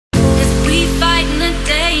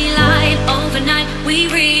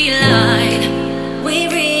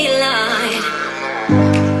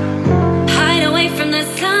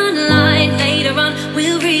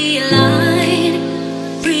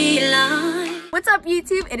What's up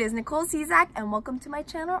YouTube? It is Nicole Czak and welcome to my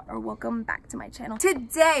channel, or welcome back to my channel.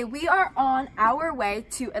 Today we are on our way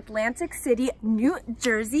to Atlantic City, New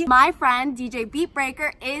Jersey. My friend DJ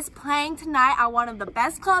Beatbreaker is playing tonight at one of the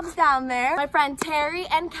best clubs down there. My friend Terry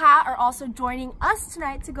and Kat are also joining us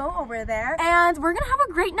tonight to go over there, and we're gonna have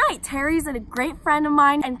a great night. Terry's a great friend of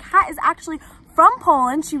mine, and Kat is actually from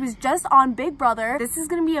Poland. She was just on Big Brother. This is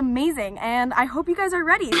gonna be amazing, and I hope you guys are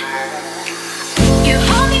ready. You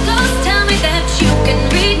Holy Ghost, tell me that you can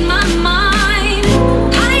read my mind.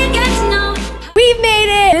 How do you get to know? We've made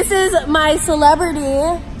it! This is my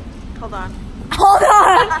celebrity. Hold on.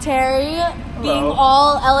 Terry, being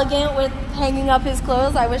all elegant with hanging up his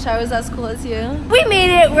clothes. I wish I was as cool as you. We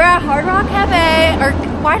made it! We're at Hard Rock Cafe. Or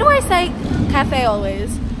why do I say cafe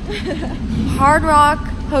always? Hard Rock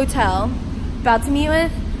Hotel. About to meet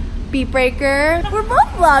with Beatbreaker. We're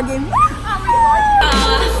both vlogging.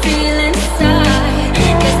 I feel inside,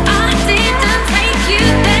 'cause I didn't take you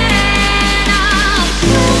there. Oh,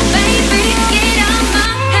 baby, get out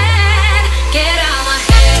my head, get out my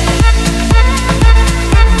head.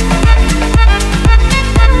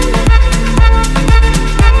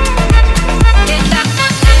 Get out my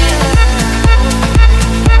head.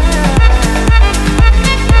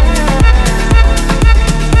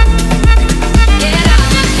 Get out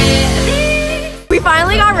my head. We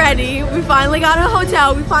finally got ready. We finally got a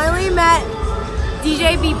hotel. We finally met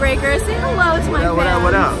DJ Beatbreaker. Say hello to my fans.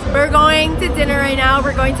 What up? We're going to dinner right now.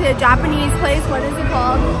 We're going to a Japanese place. What is it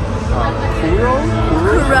called? Kuro.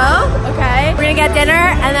 Okay. We're gonna get dinner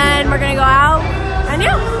and then we're gonna go out and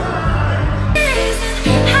yeah.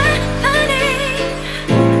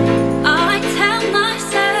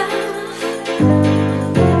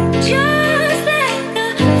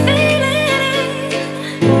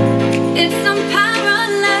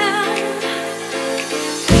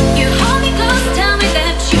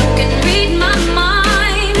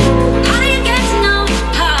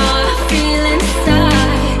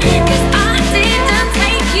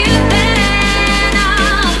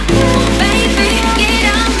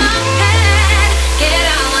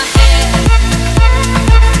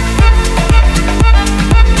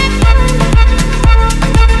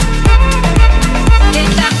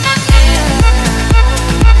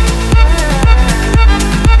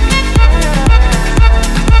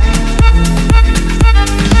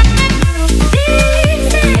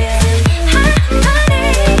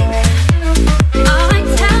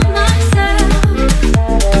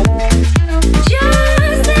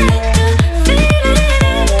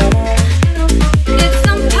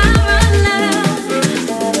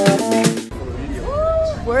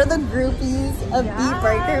 We're the groupies of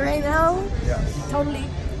Beatbreaker right now. Yeah. Totally.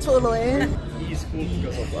 He's cool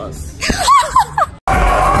because of us.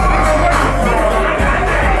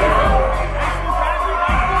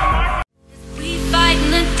 We fight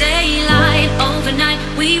in the daylight, overnight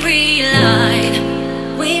we relied,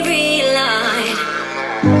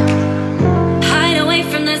 hide away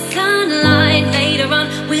from the sunlight, later on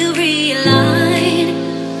we'll realign.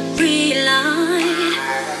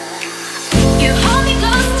 You Holy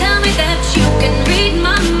Ghost, tell me that you can read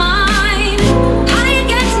my mind. How do you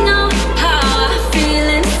get to know how I feel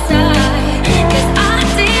inside? 'Cause I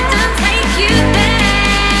didn't take you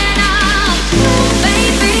there. Oh,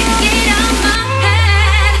 baby, get out my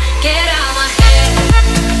head, get out my head.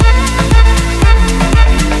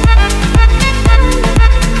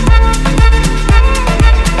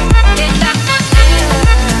 Get out my head.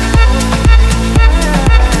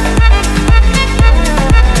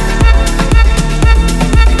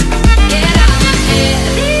 Get out my head.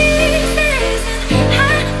 This isn't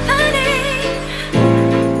happening.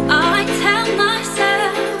 Oh, I tell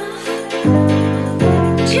myself,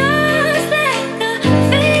 just let the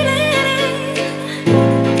feeling in.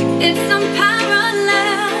 It's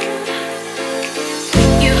unparalleled.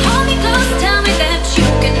 You Holy Ghost, tell me that you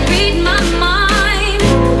can read my mind.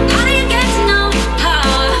 How do you get to know how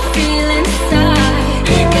I feel inside?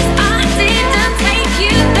 'Cause I didn't take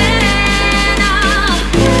you there.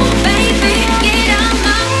 Oh, baby, get out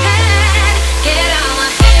my head, get out my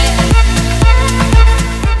head.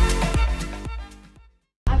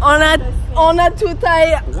 Ona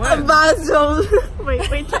tutaj bardzo...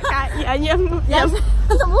 Wait, czekaj, ja nie mówię.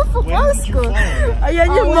 To mów po polsku. A ja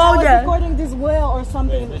nie I was mogę. recording this well or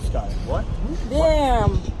something. This guy. What?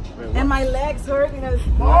 Damn. And my legs hurt. And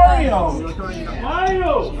Mario!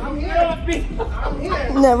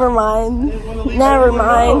 Never mind.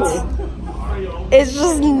 It's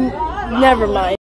just never mind.